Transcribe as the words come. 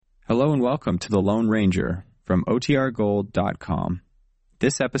Hello and welcome to The Lone Ranger from OTRGold.com.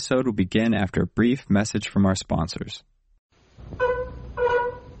 This episode will begin after a brief message from our sponsors.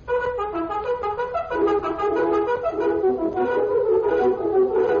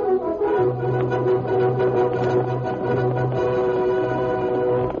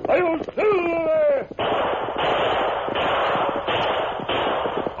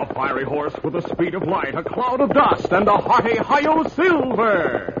 A fiery horse with the speed of light, a cloud of dust, and a hearty hi-yo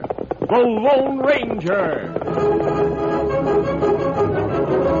silver. The Lone Ranger.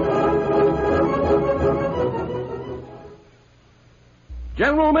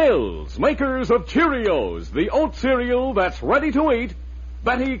 General Mills, makers of Cheerios, the oat cereal that's ready to eat,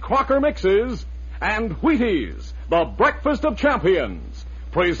 Betty Crocker Mixes, and Wheaties, the breakfast of champions,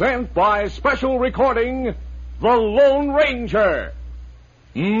 present by special recording, The Lone Ranger.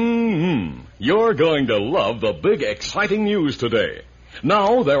 You're going to love the big, exciting news today.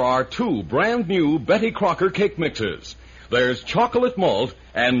 Now there are two brand new Betty Crocker cake mixes. There's chocolate malt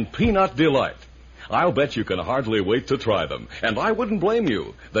and peanut delight. I'll bet you can hardly wait to try them, and I wouldn't blame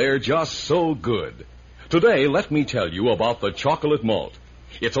you. They're just so good. Today, let me tell you about the chocolate malt.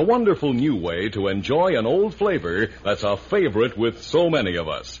 It's a wonderful new way to enjoy an old flavor that's a favorite with so many of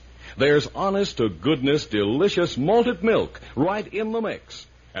us. There's honest-to-goodness, delicious malted milk right in the mix.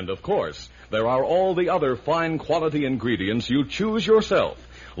 And, of course, there are all the other fine quality ingredients you choose yourself,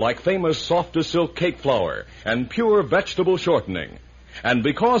 like famous soft-to-silk cake flour and pure vegetable shortening. And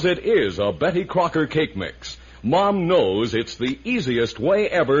because it is a Betty Crocker cake mix, Mom knows it's the easiest way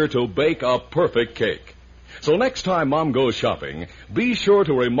ever to bake a perfect cake. So next time Mom goes shopping, be sure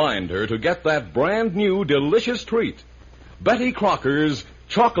to remind her to get that brand new delicious treat, Betty Crocker's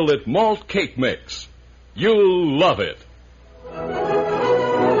Chocolate Malt Cake Mix. You'll love it.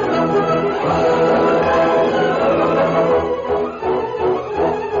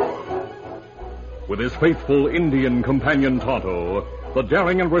 With his faithful Indian companion Tonto, the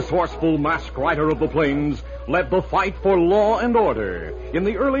daring and resourceful masked rider of the plains led the fight for law and order in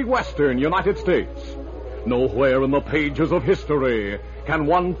the early western United States. Nowhere in the pages of history can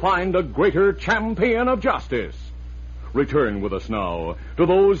one find a greater champion of justice. Return with us now to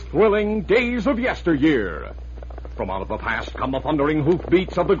those thrilling days of yesteryear. From out of the past come the thundering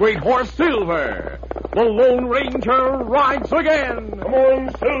hoofbeats of the great horse Silver. The Lone Ranger rides again. Come on,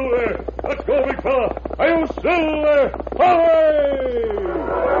 Silver. Let's go, big fella. Hi-yo, Silver. Hooray!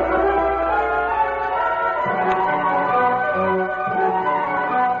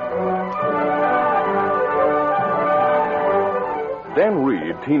 Dan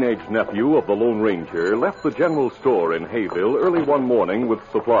Reed, teenage nephew of the Lone Ranger, left the general store in Hayville early one morning with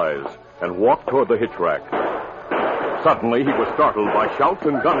supplies and walked toward the hitch rack. Suddenly, he was startled by shouts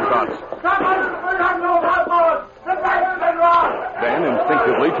and gunshots. Dan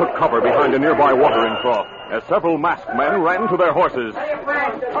instinctively took cover behind a nearby watering trough as several masked men ran to their horses. As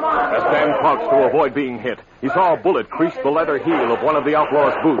Dan crouched to avoid being hit, he saw a bullet crease the leather heel of one of the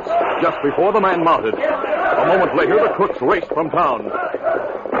outlaw's boots just before the man mounted. A moment later, the crooks raced from town. All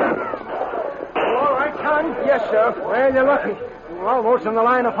right, son? Yes, sir. Well, you're lucky. We're almost in the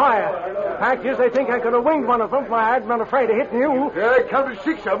line of fire. Fact is, they think I could have winged one of them. I'd been afraid of hitting you. Yeah, I counted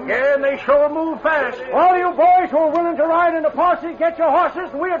 6 of them. Yeah, and they sure move fast. All you boys who are willing to ride in the posse, get your horses,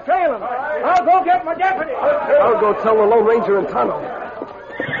 and we'll trail them. Right. I'll go get my deputy. I'll go tell the Lone Ranger and Tonto.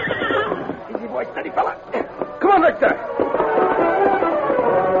 Easy, boy, steady, fella. Come on, Victor.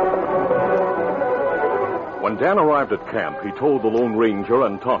 When Dan arrived at camp, he told the Lone Ranger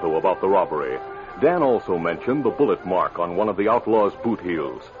and Tonto about the robbery. Dan also mentioned the bullet mark on one of the outlaw's boot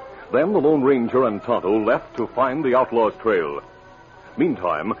heels. Then the Lone Ranger and Tonto left to find the outlaw's trail.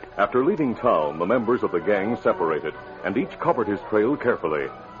 Meantime, after leaving town, the members of the gang separated, and each covered his trail carefully.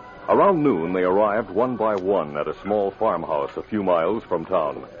 Around noon, they arrived one by one at a small farmhouse a few miles from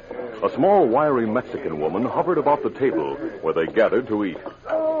town. A small, wiry Mexican woman hovered about the table where they gathered to eat.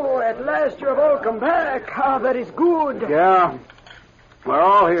 Oh, at last you have all come back. Ah, that is good. Yeah. We're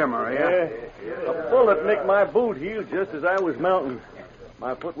all here, Maria. A bullet nicked my boot heel just as I was mounting.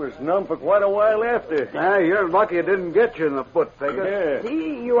 My foot was numb for quite a while after. You're lucky it didn't get you in the foot, Pecos. Yeah.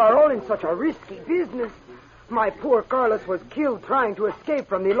 See, you are all in such a risky business. My poor Carlos was killed trying to escape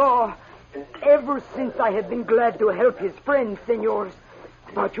from the law. Ever since I have been glad to help his friends, senors.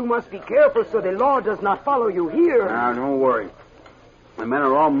 But you must be careful so the law does not follow you here. Now, don't worry. The men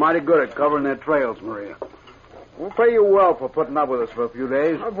are all mighty good at covering their trails, Maria. We'll pay you well for putting up with us for a few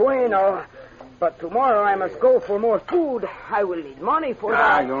days. Bueno. But tomorrow I must go for more food. I will need money for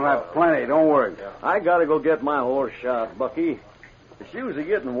that. You'll have plenty. Don't worry. I gotta go get my horse shot, Bucky. The shoes are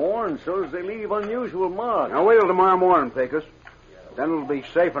getting worn, so does they leave unusual marks. Now, wait till tomorrow morning, Pecos. Then it'll be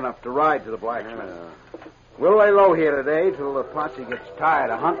safe enough to ride to the blacksmith. We'll lay low here today till the posse gets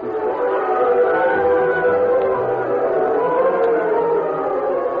tired of hunting for it.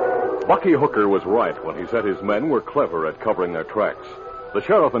 Bucky Hooker was right when he said his men were clever at covering their tracks. The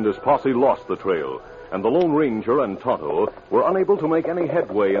sheriff and his posse lost the trail, and the Lone Ranger and Tonto were unable to make any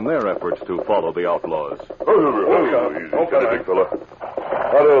headway in their efforts to follow the outlaws. Easy, big fella.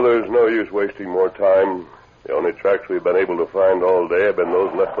 Tonto, there's no use wasting more time. The only tracks we've been able to find all day have been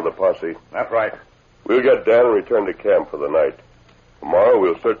those left for the posse. That's right. We'll get Dan and return to camp for the night. Tomorrow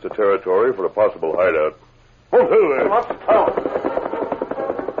we'll search the territory for a possible hideout. Come on.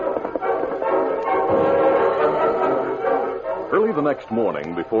 Early the next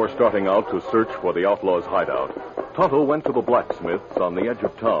morning, before starting out to search for the outlaws' hideout, Tonto went to the blacksmith's on the edge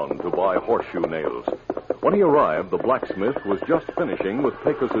of town to buy horseshoe nails. When he arrived, the blacksmith was just finishing with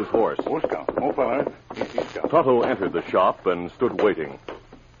Pecos's horse. Tonto entered the shop and stood waiting.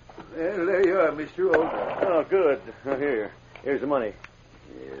 Well, there you are, Mr. Old. Oh, good. Here's the money.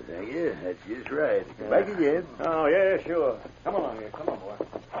 Yeah, thank you. That's just right. Back again. Oh, yeah, sure. Come along here. Come on, boy.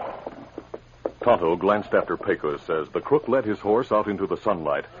 Tonto glanced after Pecos as the crook led his horse out into the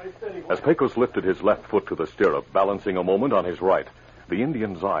sunlight. As Pecos lifted his left foot to the stirrup, balancing a moment on his right, the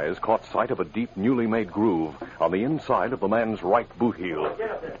Indian's eyes caught sight of a deep, newly made groove on the inside of the man's right boot heel.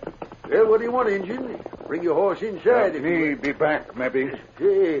 Well, what do you want, Injun? Bring your horse inside. Be back, maybe.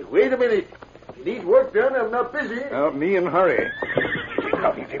 Hey, wait a minute. Need work done. I'm not busy. Me in hurry.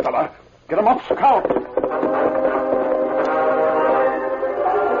 Easy, fella. Get him up, Scout.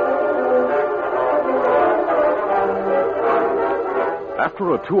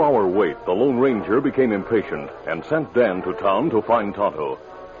 After a 2-hour wait, the Lone Ranger became impatient and sent Dan to town to find Tonto.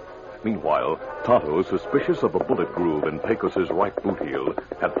 Meanwhile, Tonto, suspicious of a bullet groove in Pecos's right boot heel,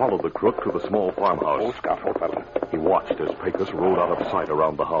 had followed the crook to the small farmhouse. Scout, fella. He watched as Pecos rode out of sight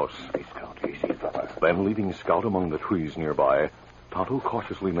around the house. Easy, fella. Then, leaving Scout among the trees nearby, Tonto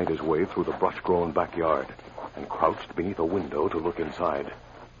cautiously made his way through the brush-grown backyard and crouched beneath a window to look inside.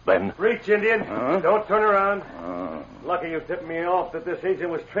 Then... Reach, Indian. Don't turn around. Lucky you tipped me off that this agent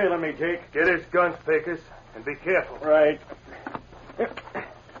was trailing me, Jake. Get his guns, Pecos, and be careful. Right.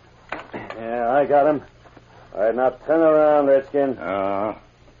 Yeah, I got him. All right, now turn around, Redskin.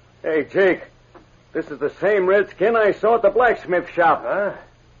 Hey, Jake. This is the same Redskin I saw at the blacksmith shop. Huh?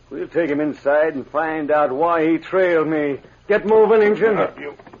 We'll take him inside and find out why he trailed me. Get moving, Injun.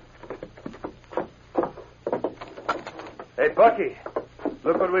 Hey, Bucky.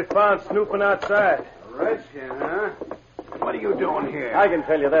 Look what we found snooping outside. Redskin, huh? What are you doing here? I can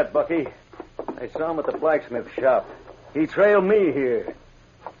tell you that, Bucky. I saw him at the blacksmith shop. He trailed me here.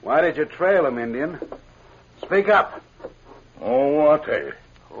 Why did you trail him, Indian? Speak up. Oh, what?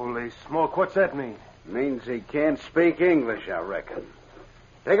 Holy smoke, what's that mean? Means he can't speak English, I reckon.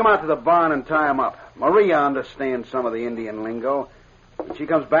 Take him out to the barn and tie him up. Maria understands some of the Indian lingo. When she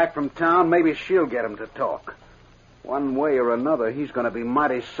comes back from town, maybe she'll get him to talk. One way or another, he's going to be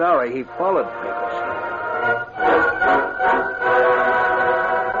mighty sorry he followed Pecos.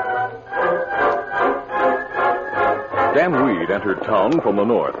 Dan Reed entered town from the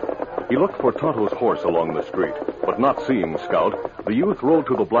north. He looked for Tonto's horse along the street, but not seeing Scout, the youth rode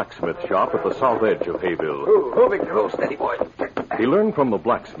to the blacksmith shop at the south edge of Hayville. Victor, steady, boy. He learned from the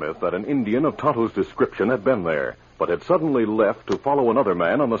blacksmith that an Indian of Tonto's description had been there, but had suddenly left to follow another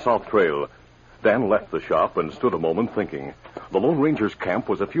man on the south trail. Dan left the shop and stood a moment thinking. The Lone Ranger's camp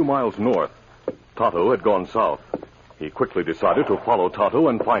was a few miles north. Tonto had gone south. He quickly decided to follow Tonto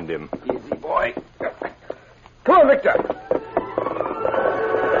and find him. Easy, boy. Come on, Victor.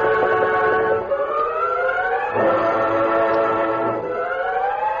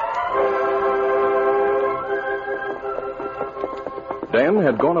 Dan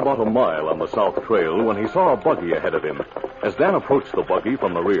had gone about a mile on the south trail when he saw a buggy ahead of him. As Dan approached the buggy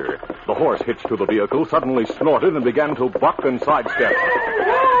from the rear, the horse hitched to the vehicle suddenly snorted and began to buck and sidestep.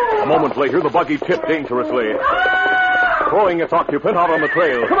 A moment later, the buggy tipped dangerously, throwing its occupant out on the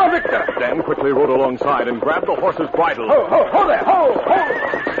trail. Come on, Victor. Dan quickly rode alongside and grabbed the horse's bridle. Hold there. Hold.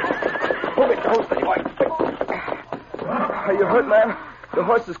 Hold it, hold steady, boy. Are you hurt, man? The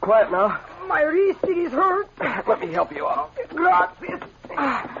horse is quiet now. My wrist is hurt. Let me help you out. Gracias.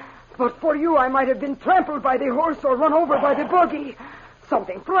 But for you, I might have been trampled by the horse or run over by the buggy.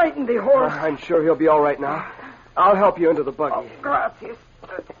 Something frightened the horse. I'm sure he'll be all right now. I'll help you into the buggy. Gracias.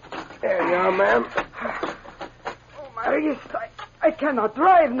 There you are, ma'am. Oh, my wrist. I cannot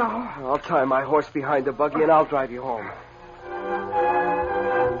drive now. I'll tie my horse behind the buggy and I'll drive you home.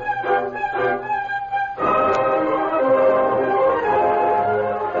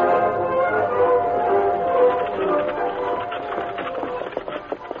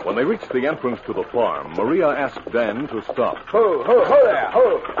 When they reached the entrance to the farm, Maria asked Dan to stop. Ho there,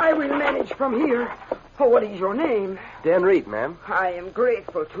 ho. I will manage from here. Oh, what is your name? Dan Reed, ma'am. I am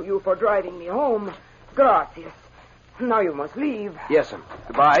grateful to you for driving me home. Gracias. Now you must leave. Yes, ma'am.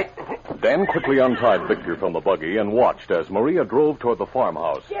 Goodbye. Dan quickly untied Victor from the buggy and watched as Maria drove toward the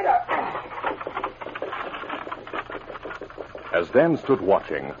farmhouse. Get up. As Dan stood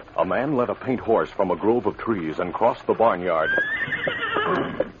watching, a man led a paint horse from a grove of trees and crossed the barnyard.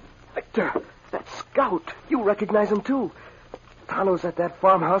 Victor, that Scout. You recognize him, too. Tonto's at that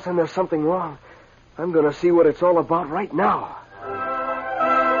farmhouse, and there's something wrong. I'm going to see what it's all about right now.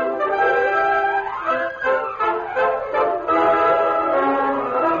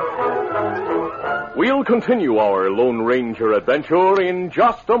 We'll continue our Lone Ranger adventure in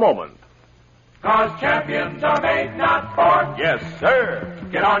just a moment. 'Cause champions are made, not born. Yes, sir.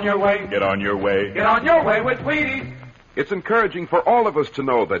 Get on your way. Get on your way. Get on your way with Wheaties. It's encouraging for all of us to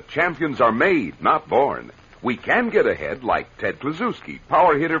know that champions are made, not born. We can get ahead like Ted Kluszewski,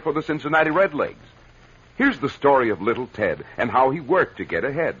 power hitter for the Cincinnati Redlegs. Here's the story of little Ted and how he worked to get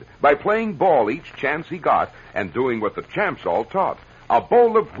ahead by playing ball each chance he got and doing what the champs all taught. A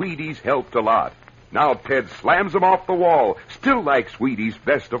bowl of Wheaties helped a lot. Now Ted slams them off the wall, still likes Wheaties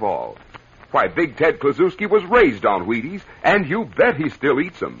best of all. Why, Big Ted Kluszewski was raised on Wheaties, and you bet he still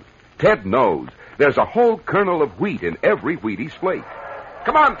eats them. Ted knows there's a whole kernel of wheat in every Wheaties flake.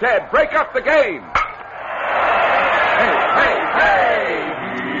 Come on, Ted, break up the game. Hey!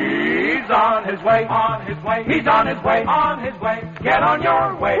 He's on his way. On his way. He's on his way. On his way. Get on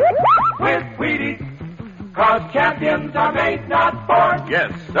your way with Wheaties. 'Cause champions are made, not born.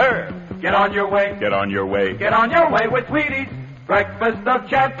 Yes, sir. Get on your way. Get on your way. Get on your way with Wheaties. Breakfast of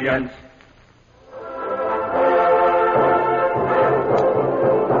champions.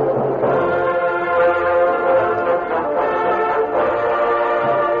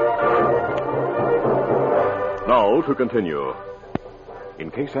 Now to continue.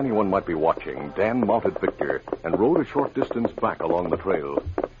 In case anyone might be watching, Dan mounted Victor and rode a short distance back along the trail.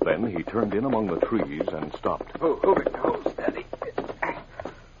 Then he turned in among the trees and stopped. Oh, Victor, hold steady.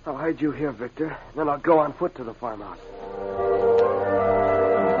 I'll hide you here, Victor. Then I'll go on foot to the farmhouse.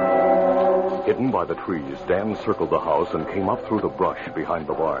 Hidden by the trees, Dan circled the house and came up through the brush behind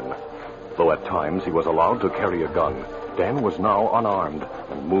the barn. Though at times he was allowed to carry a gun, Dan was now unarmed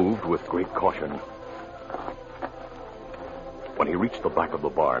and moved with great caution. When he reached the back of the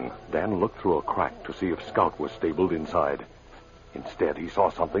barn, Dan looked through a crack to see if Scout was stabled inside. Instead, he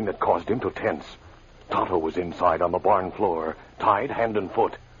saw something that caused him to tense. Tonto was inside on the barn floor, tied hand and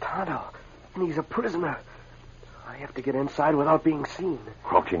foot. Tonto, and he's a prisoner. I have to get inside without being seen.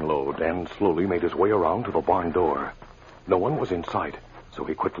 Crouching low, Dan slowly made his way around to the barn door. No one was in sight, so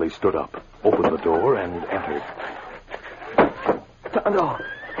he quickly stood up, opened the door, and entered. Tonto,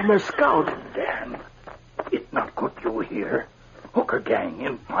 and there's Scout. Dan, it's not good you here. Hooker gang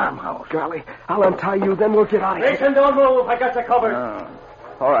in farmhouse. Golly, I'll untie you, then we'll get out of here. Mason, don't move. I got you covered.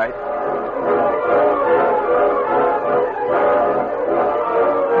 All right.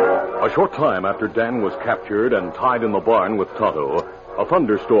 A short time after Dan was captured and tied in the barn with Tonto, a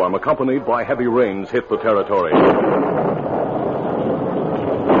thunderstorm accompanied by heavy rains hit the territory.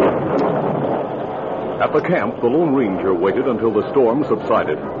 At the camp, the Lone Ranger waited until the storm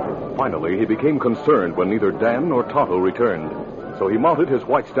subsided. Finally, he became concerned when neither Dan nor Tonto returned. So he mounted his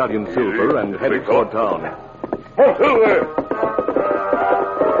white stallion Silver and headed toward town. Oh, Silver!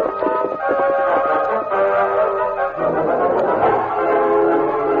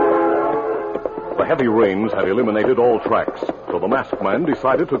 The heavy rains had eliminated all tracks, so the masked man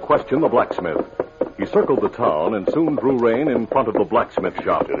decided to question the blacksmith. He circled the town and soon drew rein in front of the blacksmith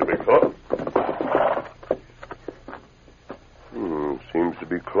shop. Steady, big fella. Seems to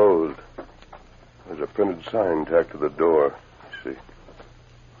be closed. There's a printed sign tacked to the door. Let's see.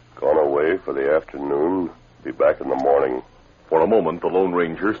 Gone away for the afternoon. Be back in the morning. For a moment, the Lone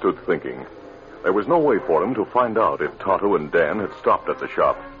Ranger stood thinking. There was no way for him to find out if Tonto and Dan had stopped at the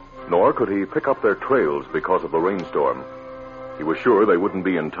shop, nor could he pick up their trails because of the rainstorm. He was sure they wouldn't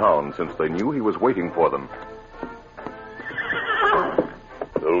be in town since they knew he was waiting for them.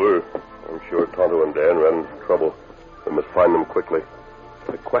 Silver, I'm sure Tonto and Dan ran into trouble. We must find them quickly.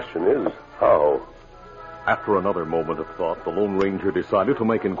 The question is, how? After another moment of thought, the Lone Ranger decided to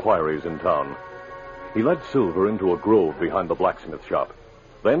make inquiries in town. He led Silver into a grove behind the blacksmith shop.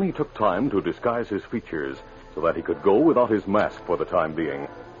 Then he took time to disguise his features so that he could go without his mask for the time being.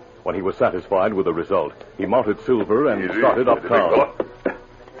 When he was satisfied with the result, he mounted Silver and started uptown.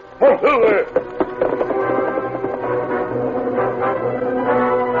 Oh, Silver!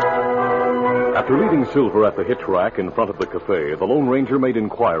 After leaving Silver at the hitch rack in front of the cafe, the Lone Ranger made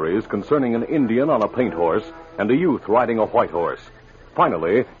inquiries concerning an Indian on a paint horse and a youth riding a white horse.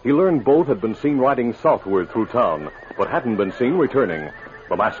 Finally, he learned both had been seen riding southward through town, but hadn't been seen returning.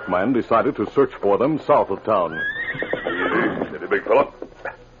 The masked man decided to search for them south of town. Easy, steady, big fella.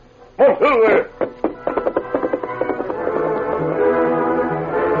 Oh, Silver!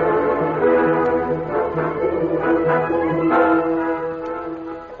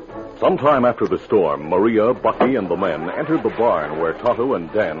 Sometime after the storm, Maria, Bucky, and the men entered the barn where Tonto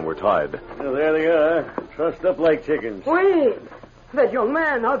and Dan were tied. Well, there they are, trussed up like chickens. Wait! That young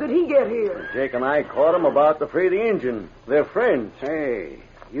man, how did he get here? Jake and I caught him about to free the engine. They're friends. Hey,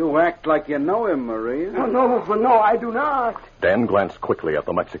 you act like you know him, Maria. Oh, no, I do not. Dan glanced quickly at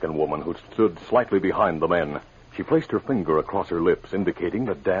the Mexican woman who stood slightly behind the men. She placed her finger across her lips, indicating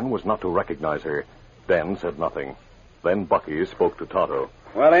that Dan was not to recognize her. Dan said nothing. Then Bucky spoke to Tonto.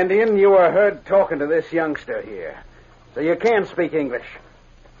 Well, Indian, you were heard talking to this youngster here, so you can speak English.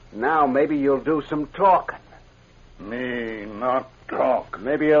 Now maybe you'll do some talking. Me not talk.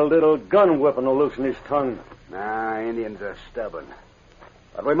 Maybe a little gun whipping will loosen his tongue. Nah, Indians are stubborn.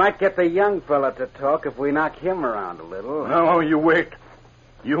 But we might get the young fella to talk if we knock him around a little. No, you wait.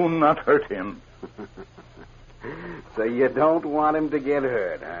 You not hurt him. So you don't want him to get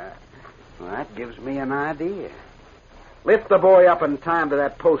hurt, huh? Well, that gives me an idea. Lift the boy up and tie him to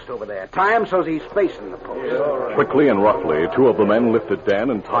that post over there. Tie him so he's facing the post. Yeah, all right. Quickly and roughly, two of the men lifted Dan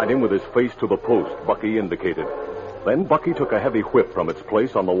and tied him with his face to the post Bucky indicated. Then Bucky took a heavy whip from its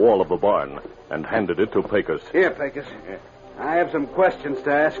place on the wall of the barn and handed it to Pecos. Here, Pecos. I have some questions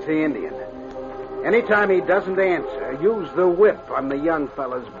to ask the Indian. Anytime he doesn't answer, use the whip on the young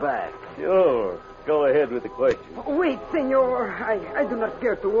fella's back. Sure. Go ahead with the question. Wait, senor. I do not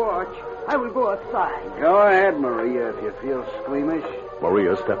care to watch. I will go outside. Go ahead, Maria, if you feel squeamish.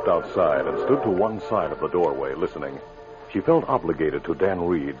 Maria stepped outside and stood to one side of the doorway, listening. She felt obligated to Dan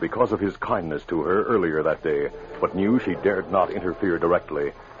Reed because of his kindness to her earlier that day, but knew she dared not interfere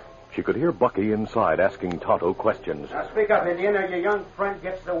directly. She could hear Bucky inside asking Tonto questions. Now speak up, Indian, or your young friend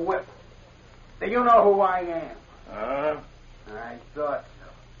gets the whip. Do you know who I am? I thought so.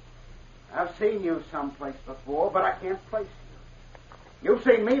 I've seen you someplace before, but I can't place you. You've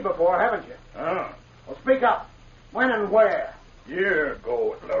seen me before, haven't you? Well, speak up. When and where? Year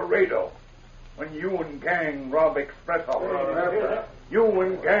ago at Laredo, when you and gang rob express office. You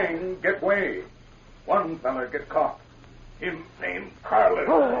and gang get way. One feller get caught. Him named Carlos.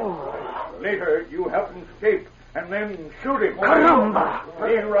 Later, you help him escape and then shoot him. Caramba!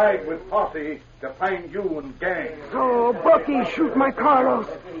 He ride with posse to find you and gang. So Bucky shoot my Carlos.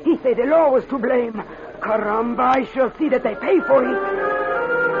 He said the law was to blame. Caramba, I shall see that they pay for it.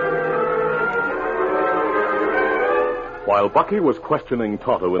 While Bucky was questioning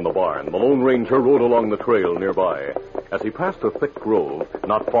Tonto in the barn, the Lone Ranger rode along the trail nearby. As he passed a thick grove,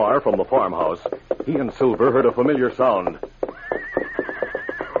 not far from the farmhouse, he and Silver heard a familiar sound.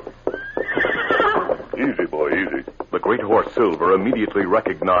 Easy, boy, easy. The great horse Silver immediately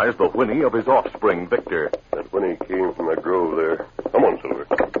recognized the whinny of his offspring, Victor. That whinny came from that grove there. Come on, Silver.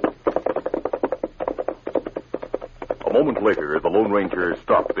 A moment later, the Lone Ranger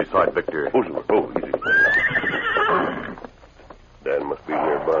stopped beside Victor. Oh, Silver, oh, easy. Dan must be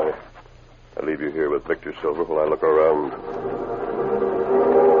nearby. I'll leave you here with Victor, Silver, while I look around.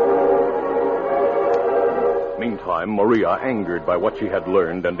 Meantime, Maria, angered by what she had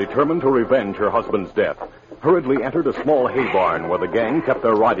learned and determined to revenge her husband's death, hurriedly entered a small hay barn where the gang kept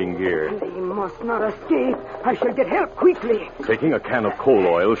their riding gear. They must not escape. I shall get help quickly. Taking a can of coal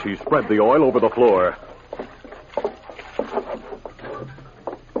oil, she spread the oil over the floor.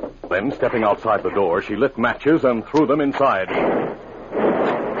 Then, stepping outside the door, she lit matches and threw them inside.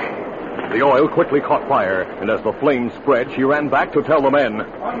 The oil quickly caught fire, and as the flames spread, she ran back to tell the men.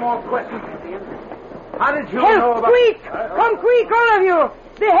 One more question, Indian. How did you know about... Quick! Come quick, all of you!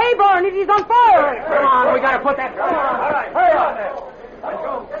 The hay barn, it is on fire! Come on, we gotta put that... Come on, all right, hurry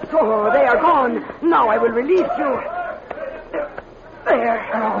on. So, they are gone. Now I will release you.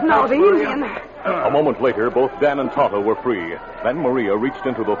 There. Now the Indian. A moment later, both Dan and Tonto were free. Then Maria reached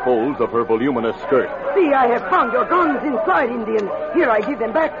into the folds of her voluminous skirt. See, I have found your guns inside, Indian. Here, I give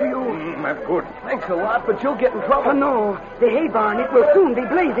them back to you. That's good. Thanks a lot, but you'll get in trouble. Oh, no. The hay barn, it will soon be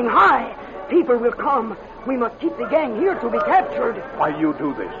blazing high. People will come. We must keep the gang here to be captured. Why you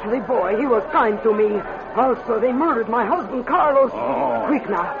do this? The boy, he was kind to me. Also, they murdered my husband, Carlos. Oh. Quick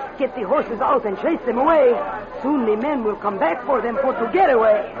now, get the horses out and chase them away. Soon the men will come back for them to get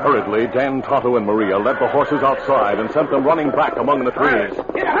away. Hurriedly, Dan, Tonto, and Maria led the horses outside and sent them running back among the trees.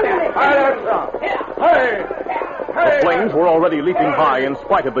 The flames were already leaping high in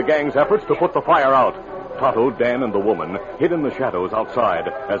spite of the gang's efforts to put the fire out. Tonto, Dan, and the woman hid in the shadows outside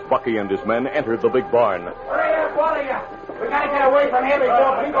as Bucky and his men entered the big barn. Hurry up, one of you. We gotta get away from here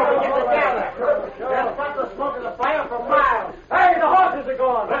before people begin to gather. They'll stop the smoke of the fire for miles. Hey, the horses are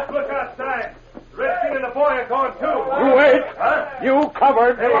gone. Let's look outside. Redskin and the boy are gone, too. You wait. Huh? You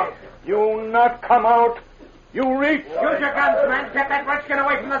covered. You not come out. You reach. Use your guns, man. Get that redskin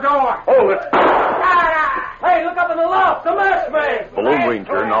away from the door. Hold it. Hey, look up in the loft. The masked man. The Lone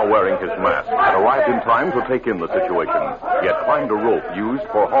Ranger, now wearing his mask, had arrived in time to take in the situation. He had climbed a rope used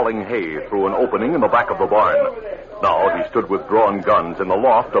for hauling hay through an opening in the back of the barn. Now he stood with drawn guns in the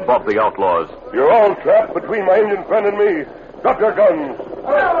loft above the outlaws. You're all trapped between my Indian friend and me. Drop your guns. The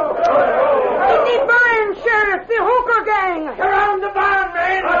barn, Sheriff! The hooker gang! Surround the barn,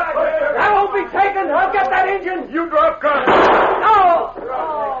 man. I won't be taken. I'll get that engine. You drop guns. No!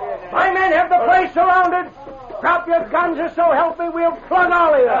 My men have the place surrounded. Drop your guns or so help me, we'll plug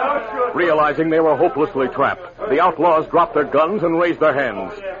all of you. Realizing they were hopelessly trapped, the outlaws dropped their guns and raised their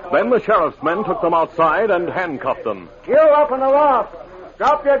hands. Then the sheriff's men took them outside and handcuffed them. You up in the loft.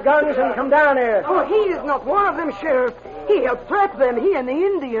 Drop your guns and come down here. Oh, he is not one of them, Sheriff. He helped trap them, he and the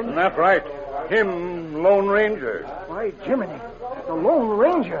Indians. That's right. Him, Lone Ranger. Why, Jiminy, the Lone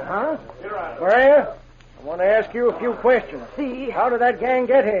Ranger, huh? Maria, I want to ask you a few questions. See? How did that gang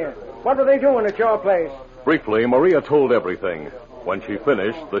get here? What were they doing at your place? Briefly, Maria told everything. When she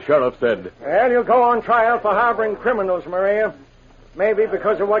finished, the sheriff said, Well, you'll go on trial for harboring criminals, Maria. Maybe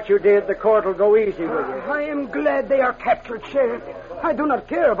because of what you did, the court will go easy with you. I am glad they are captured, Sheriff. I do not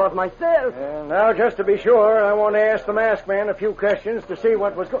care about myself. Now, just to be sure, I want to ask the masked man a few questions to see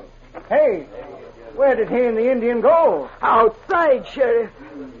what was going... Hey, where did he and the Indian go? Outside, Sheriff.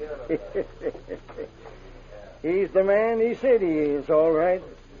 He's the man he said he is, all right.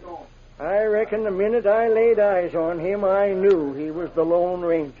 I reckon the minute I laid eyes on him, I knew he was the Lone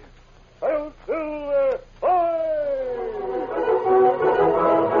Ranger.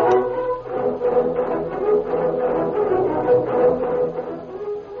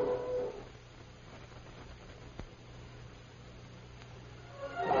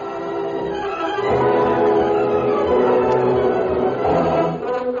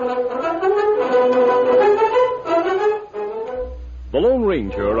 The Lone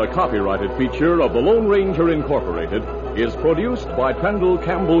Ranger, a copyrighted feature of the Lone Ranger Incorporated, is produced by Pendle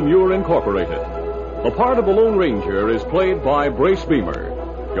Campbell Muir Incorporated. The part of the Lone Ranger is played by Brace Beamer.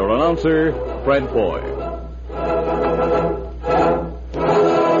 Your announcer, Fred Foy.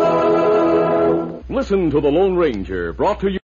 Listen to the Lone Ranger, brought to you